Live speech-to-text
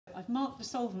I've marked the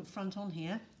solvent front on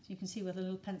here, so you can see where the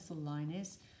little pencil line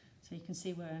is. So you can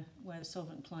see where the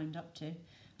solvent climbed up to.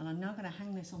 And I'm now going to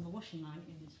hang this on the washing line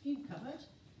in this fume cupboard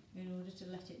in order to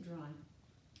let it dry.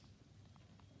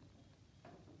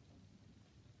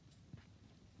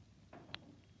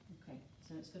 Okay,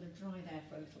 so it's going to dry there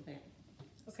for a little bit.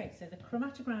 Okay, so the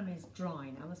chromatogram is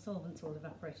dry now, the solvent's all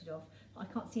evaporated off. I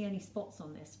can't see any spots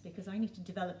on this because I need to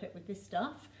develop it with this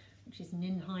stuff, which is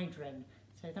ninhydrin.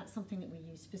 So that's something that we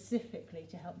use specifically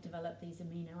to help develop these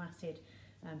amino acid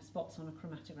spots on a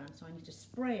chromatogram. So I need to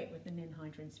spray it with the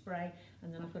ninhydrin spray,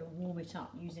 and then I've got to warm it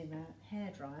up using a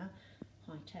hairdryer,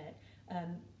 high tech,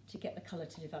 to get the colour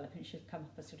to develop. It should come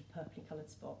up as sort of purpley coloured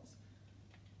spots.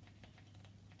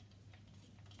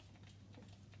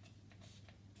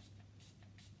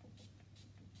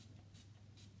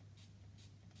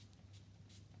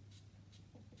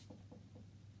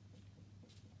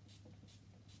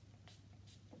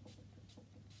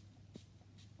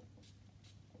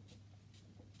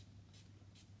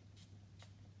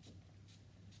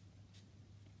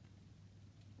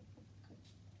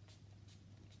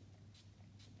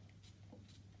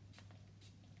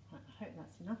 I hope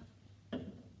that's enough. And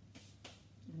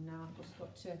now I've just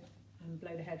got to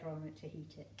blow the hairdryer on it to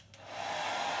heat it.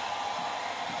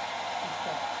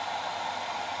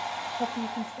 Hopefully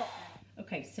you can stop there.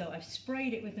 Okay, so I've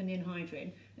sprayed it with the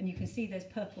ninhydrin, and you can see there's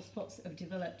purple spots that have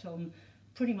developed on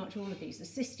pretty much all of these. The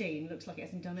cysteine looks like it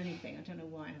hasn't done anything. I don't know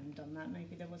why I haven't done that.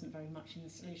 Maybe there wasn't very much in the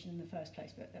solution in the first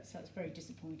place, but that's very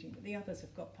disappointing. But the others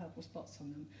have got purple spots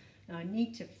on them. Now I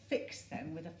need to fix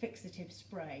them with a fixative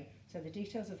spray. So the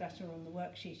details of that are on the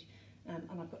worksheet, and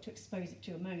I've got to expose it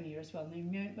to ammonia as well. And the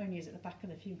ammonia is at the back of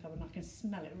the fume cupboard, and I can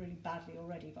smell it really badly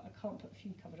already, but I can't put the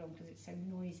fume cupboard on because it's so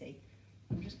noisy.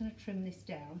 I'm just going to trim this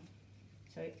down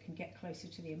so it can get closer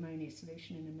to the ammonia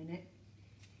solution in a minute.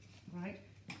 Right.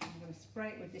 I'm going to spray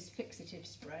it with this fixative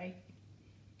spray.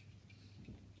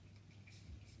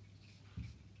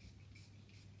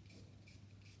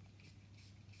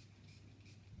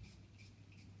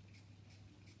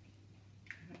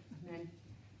 And then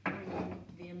bring in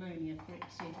the ammonia for it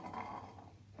to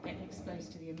get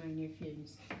exposed to the ammonia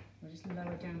fumes. I'll just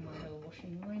lower down my little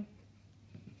washing line.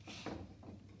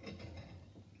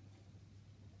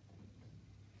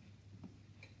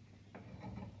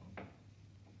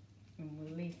 And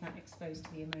we'll leave that exposed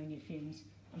to the ammonia fumes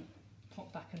and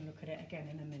pop back and look at it again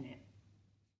in a minute.